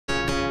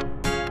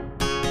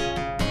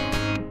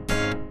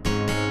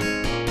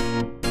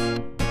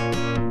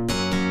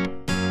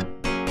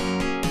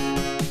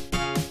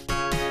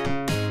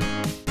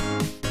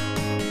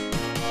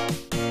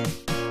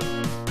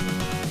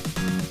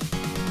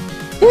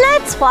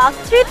Let's walk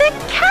through the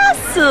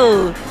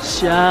castle,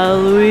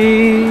 shall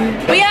we?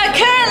 We are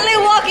currently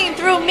walking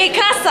through Mi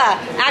Casa.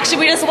 Actually,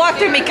 we just walked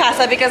through Mi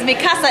Casa because Mi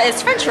Casa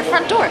is French for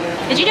front door.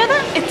 Did you know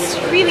that? It's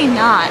really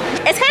not.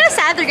 It's kind of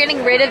sad they're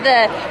getting rid of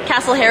the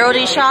Castle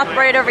Heraldry shop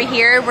right over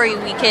here where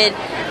we could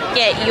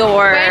get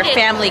your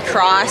family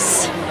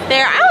cross.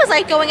 There, I was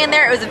like going in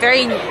there. It was a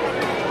very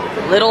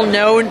little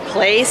known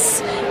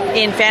place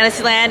in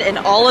Fantasyland and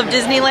all of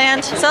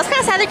Disneyland. So it's kind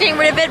of sad they're getting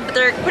rid of it, but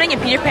they're putting a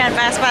Peter Pan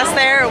Fast Pass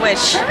there,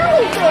 which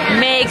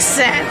makes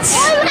sense.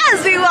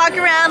 As we walk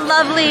around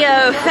lovely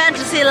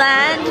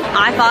Fantasyland,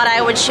 I thought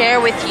I would share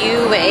with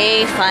you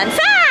a fun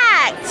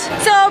fact.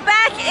 So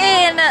back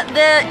in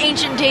the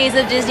ancient days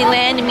of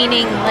Disneyland,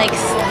 meaning like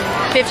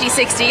 50,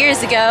 60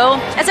 years ago,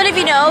 as many of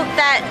you know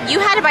that you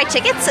had to buy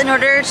tickets in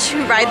order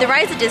to ride the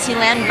rides at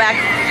Disneyland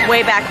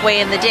way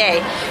in the day.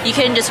 You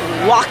couldn't just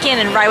walk in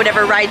and ride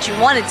whatever rides you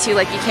wanted to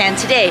like you can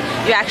today.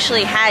 You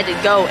actually had to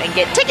go and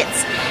get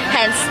tickets,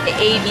 hence the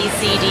A, B,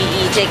 C, D,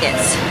 E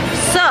tickets.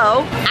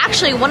 So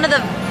actually one of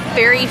the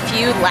very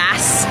few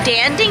last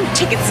standing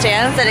ticket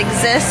stands that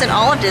exist in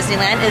all of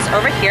Disneyland is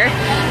over here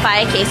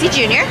by Casey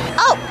Jr.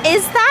 Oh,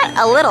 is that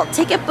a little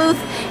ticket booth?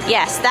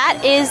 Yes,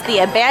 that is the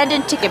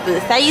abandoned ticket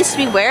booth. That used to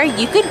be where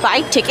you could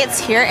buy tickets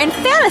here in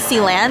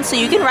Fantasyland so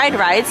you can ride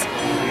rides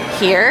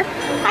here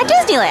at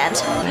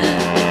Disneyland.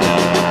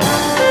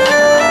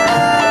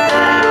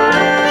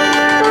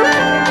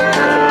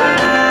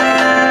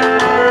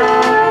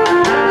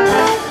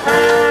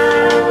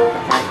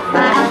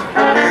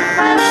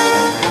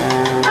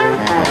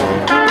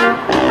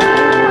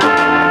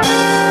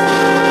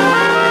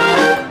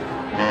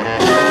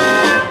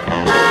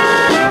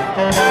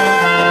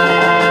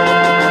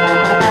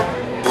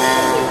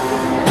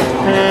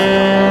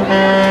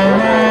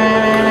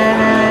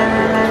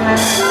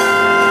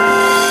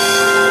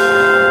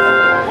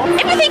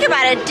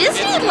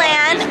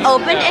 Disneyland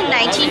opened in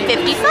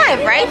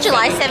 1955, right?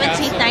 July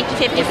 17th,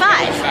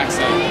 1955.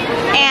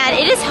 And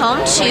it is home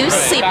to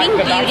Sleeping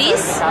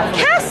Beauty's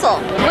castle.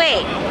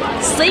 Wait,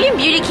 Sleeping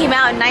Beauty came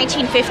out in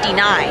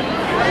 1959.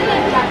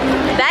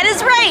 That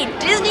is right.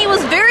 Disney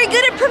was very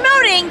good at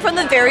promoting from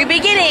the very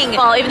beginning.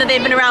 Well, even though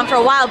they've been around for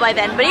a while by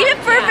then, but even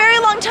for a very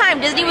long time,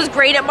 Disney was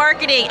great at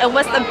marketing and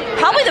was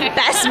probably the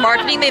best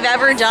marketing they've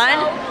ever done.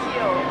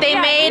 They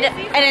made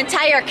an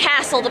entire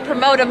castle to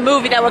promote a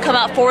movie that would come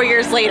out 4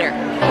 years later.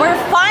 We're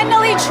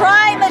finally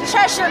trying the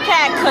Cheshire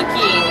Cat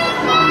cookie.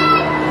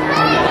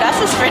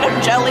 That's just straight up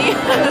jelly.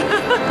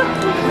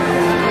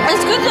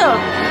 It's good though.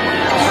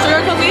 Sugar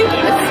cookie?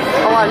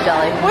 It's a lot of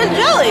jelly. With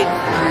jelly.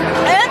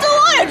 And it's a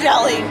lot of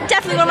jelly.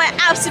 Definitely one of my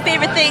absolute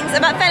favorite things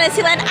about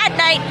Fantasyland at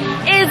night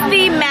is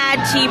the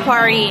Mad Tea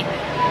Party.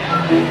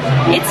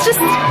 It's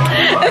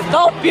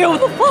so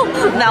beautiful.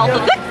 Now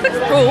the next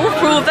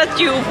prove that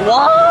you've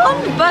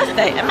won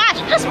birthday.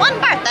 Imagine just one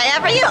birthday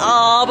every year.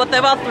 Oh, but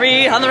there were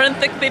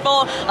 306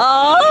 people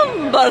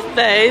on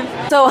birthdays.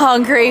 So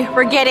hungry.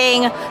 We're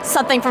getting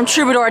something from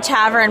Troubadour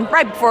Tavern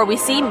right before we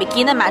see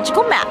Mickey and the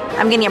Magical Map.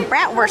 I'm getting a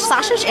bratwurst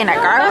sausage and a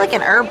garlic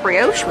and herb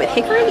brioche with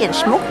hickory and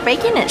smoked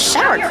bacon and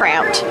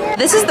sauerkraut.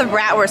 This is the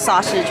bratwurst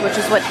sausage, which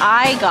is what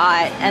I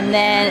got. And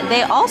then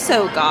they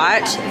also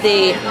got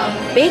the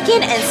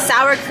bacon and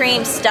sour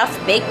cream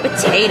stuffed baked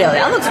potato.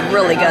 That looks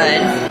really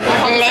good.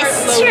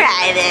 Let's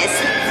try this.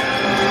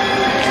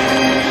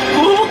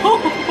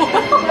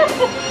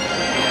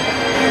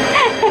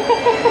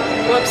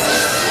 Whoops.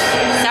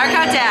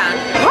 Sauerkraut down.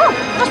 Oh,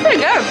 that's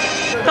pretty good.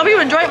 Probably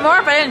would enjoy it more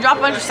if I didn't drop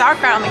a bunch of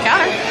sauerkraut on the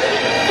counter.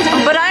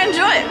 But I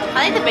enjoy it.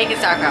 I think the bacon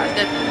sauerkraut is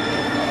good.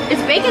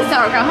 It's bacon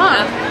sauerkraut,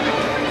 huh?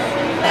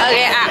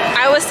 Okay,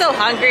 I was still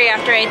hungry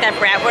after I ate that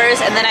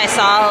bratwurst, and then I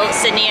saw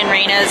Sydney and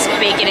Raina's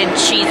bacon and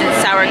cheese and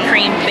sour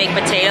cream baked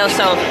potato.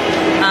 So,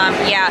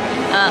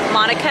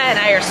 Monica and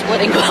I are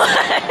splitting blood.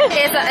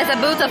 It's a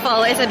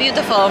beautiful. It's a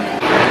beautiful.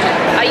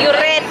 Are you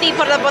ready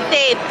for the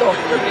potato?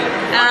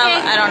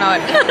 I don't know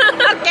it.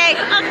 Okay.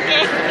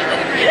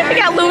 We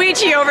got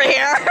Luigi over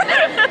here.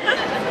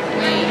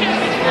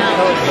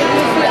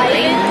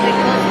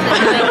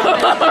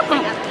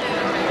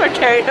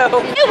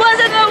 Potato. It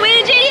wasn't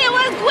Luigi, it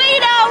was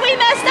Guido. We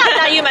messed up.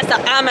 Now you messed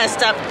up. I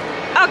messed up.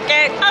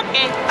 Okay.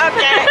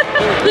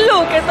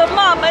 Look at the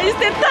mama, is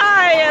the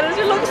tired.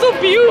 She looks so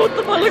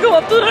beautiful. Look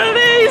up to her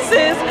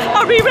faces.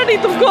 Are we ready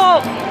to go?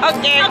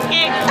 Okay.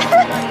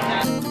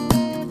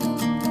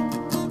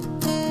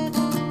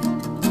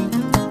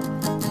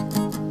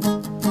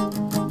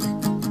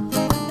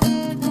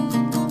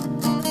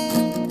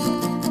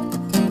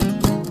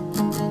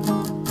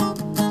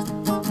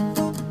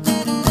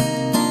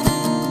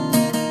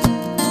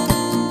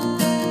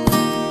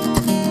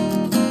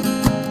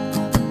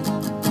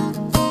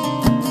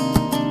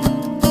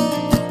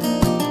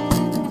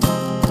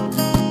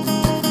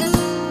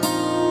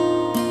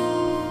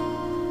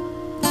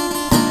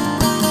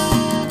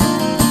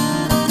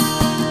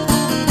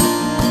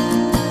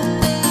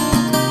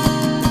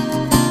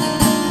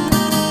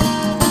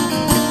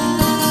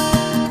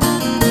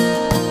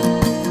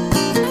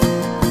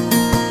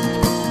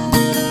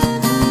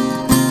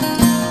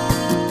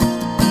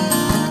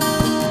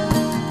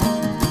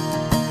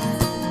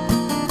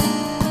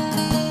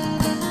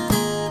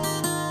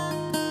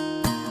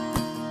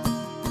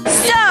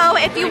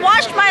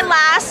 watched my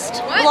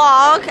last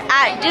vlog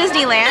at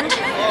Disneyland,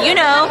 you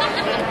know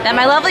that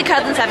my lovely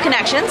cousins have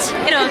connections.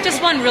 You know,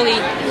 just one really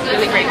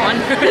great one.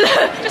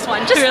 Just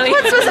one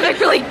specific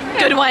really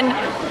good one.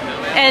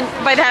 And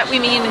by that we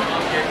mean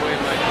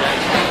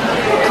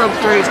Club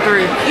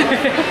 33.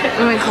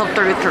 We mean Club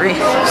 33.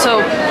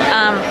 So,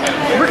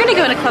 we're gonna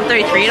go into Club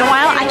 33 in a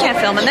while. I can't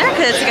film in there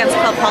because it's against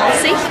club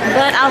policy,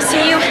 but I'll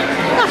see you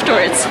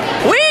afterwards.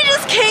 We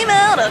just came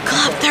out of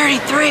Club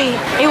 33.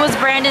 It was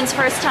Brandon's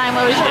first time.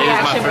 What was your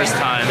reaction? It was my first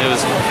time. It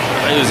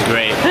was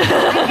great.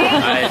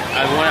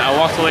 I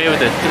walked away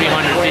with a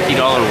 $350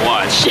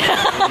 watch in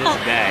this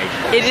bag.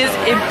 It is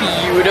a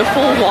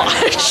beautiful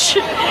watch.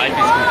 Life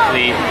is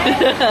complete.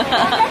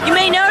 You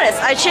may notice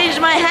I changed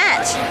my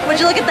hat. Would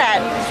you look at that?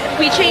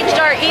 We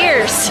changed our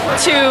ears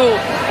to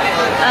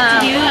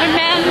Do you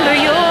remember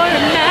your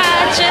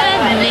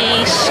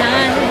imagination?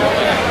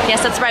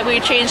 Yes, that's right. We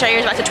changed our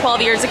ears back to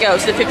 12 years ago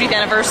to the 50th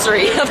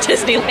anniversary of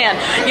Disneyland.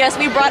 Yes,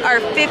 we brought our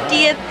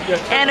 50th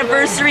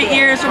anniversary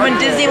ears from when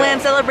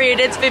Disneyland celebrated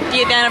its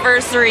 50th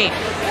anniversary.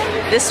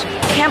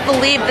 Can't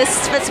believe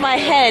this fits my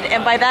head,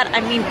 and by that I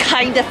mean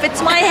kinda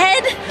fits my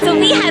head. So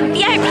we have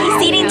VIP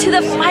seating to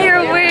the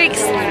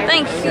fireworks.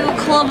 Thank you,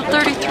 Club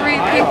 33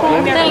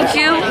 people. Thank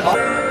you.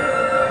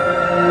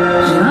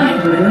 Tonight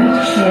we're going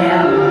to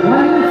share a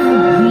wonderful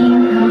dream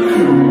come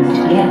true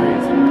together.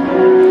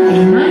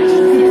 In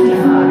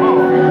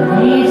 1955, an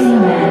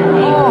amazing man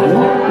named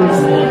Walt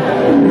Disney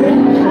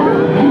dreamed of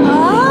a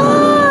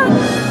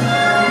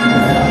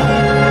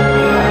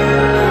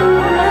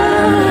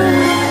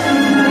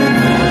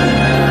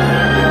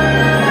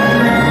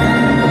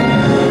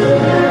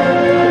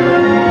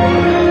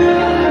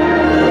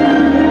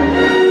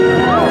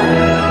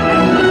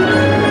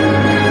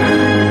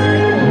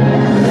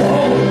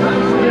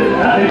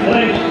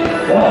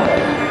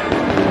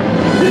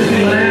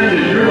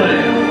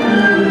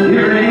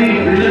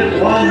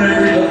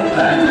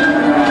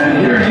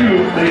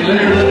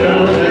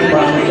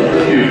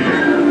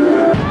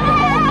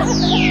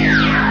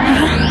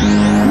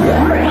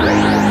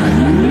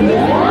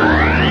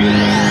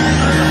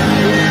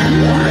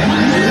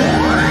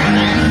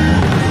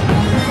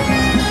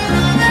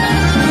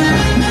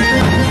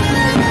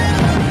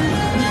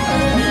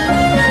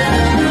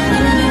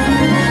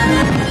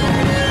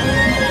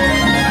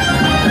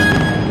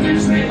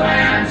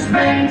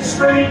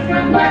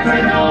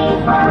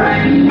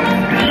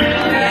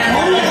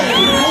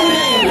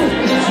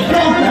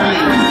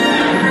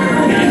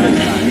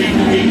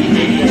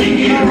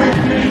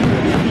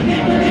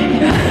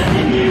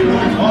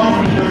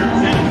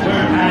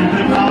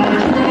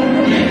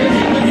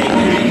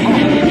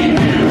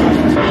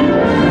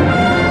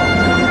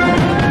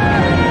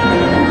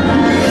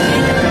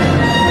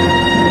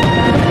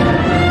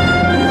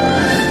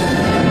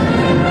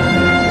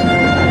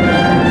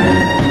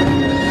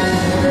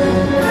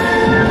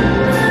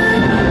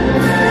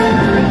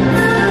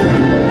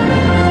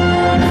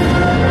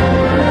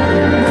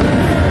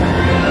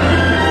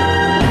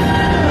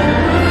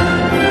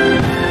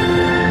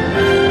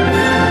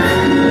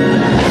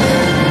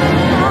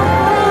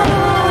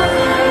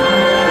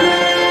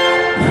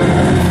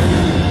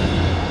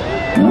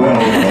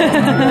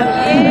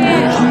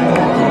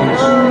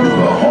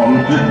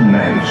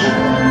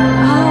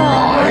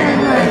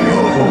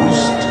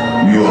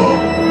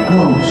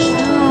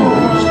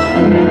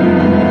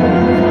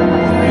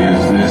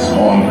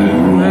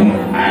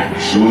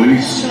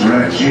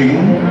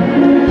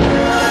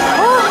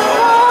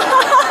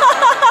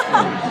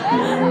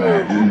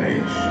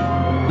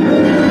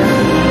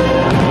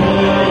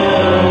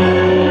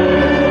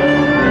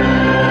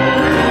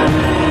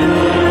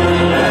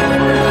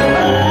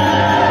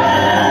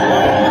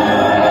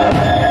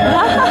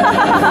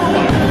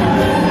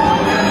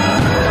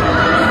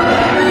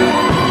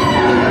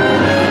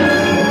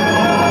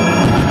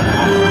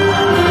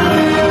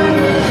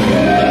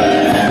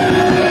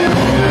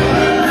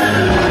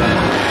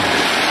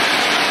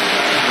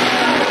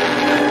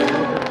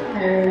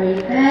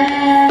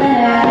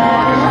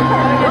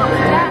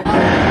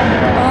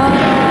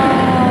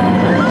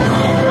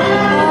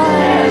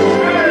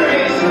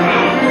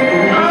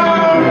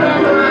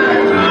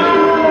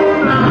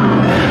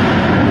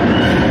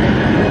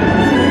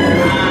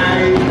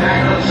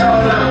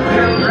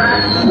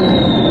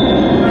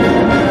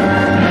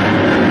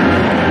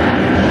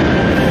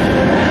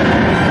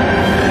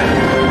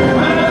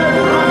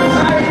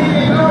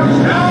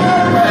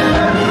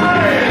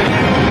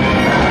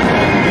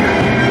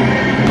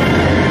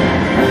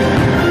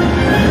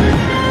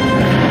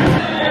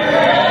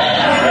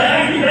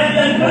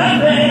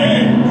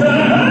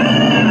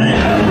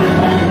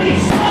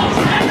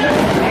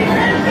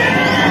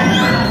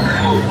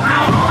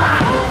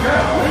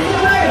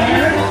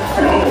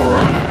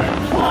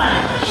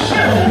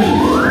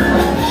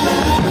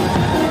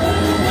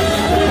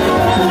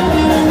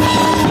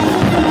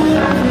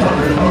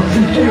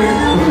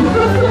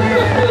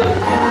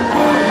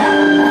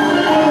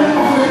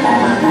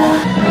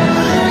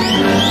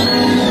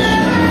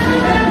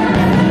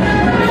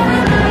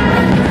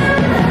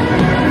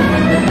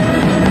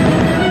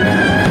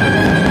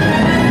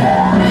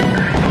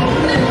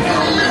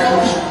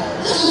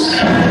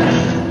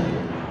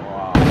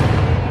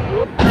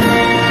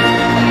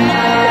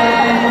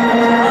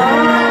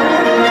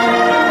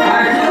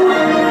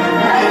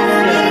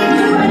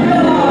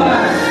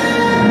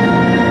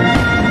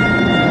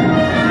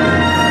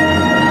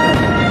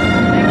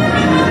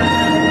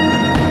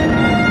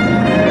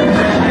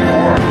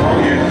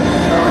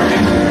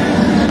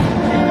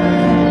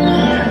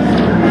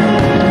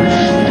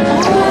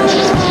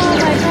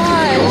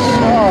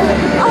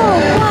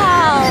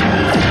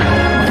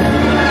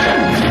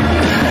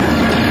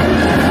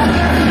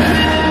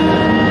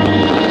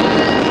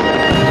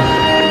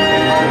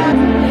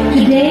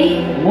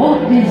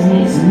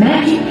Disney's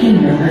Magic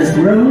Kingdom has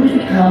grown to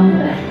become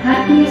the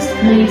happiest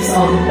place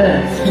on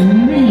earth to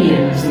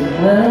millions the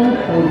world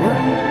over.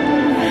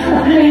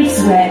 A place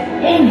where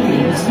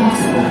anything is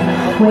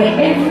possible, where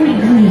every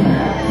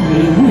dreamer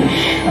may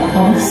wish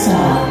upon a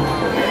star.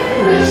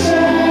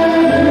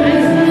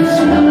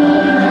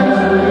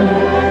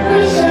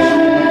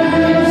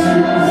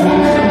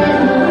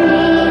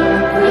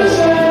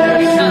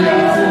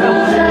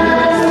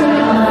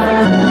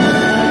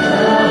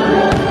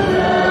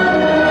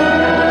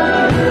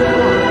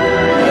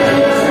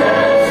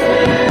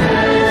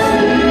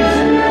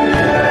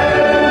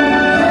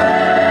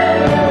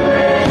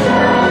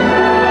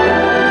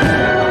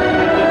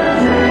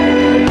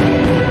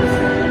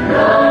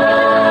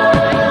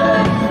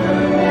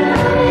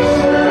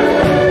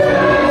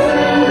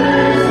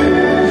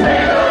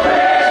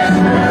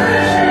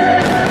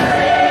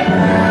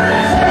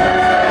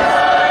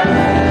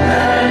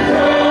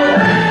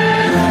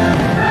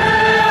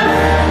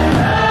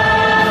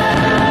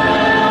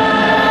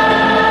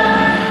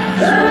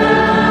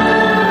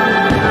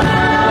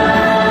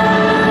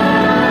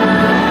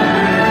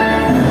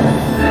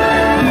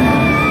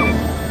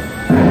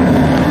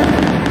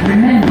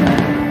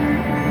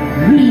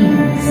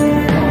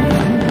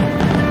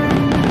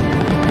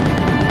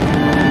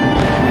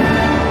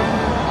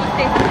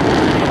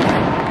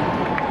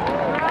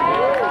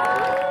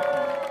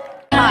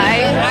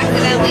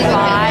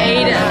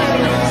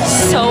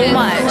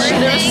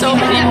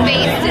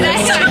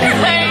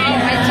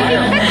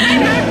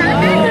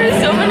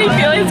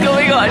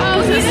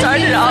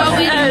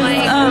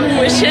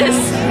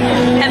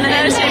 And then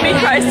I was made me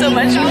cry so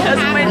much because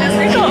of my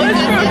Disney college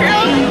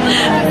program.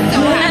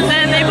 And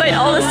then they played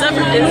all the stuff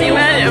from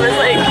Disneyland. It was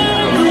like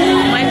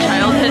my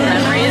childhood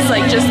memories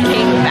like just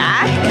came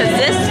back because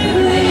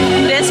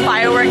this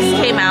fireworks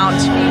came out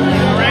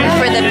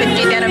for the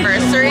 50th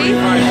anniversary,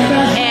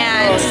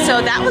 and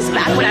so that was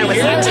back when I was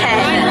 10.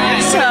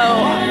 So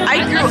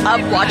I grew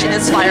up watching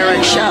this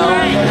fireworks show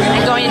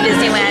and going to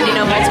Disneyland, you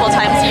know, multiple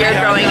times a year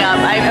growing up.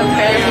 I'm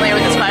very familiar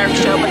with this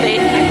fireworks show, but they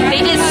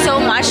did so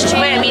much to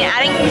it. I mean,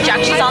 adding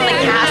projections on the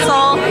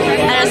castle,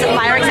 and there's the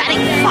fireworks,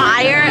 adding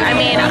fire. I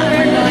mean,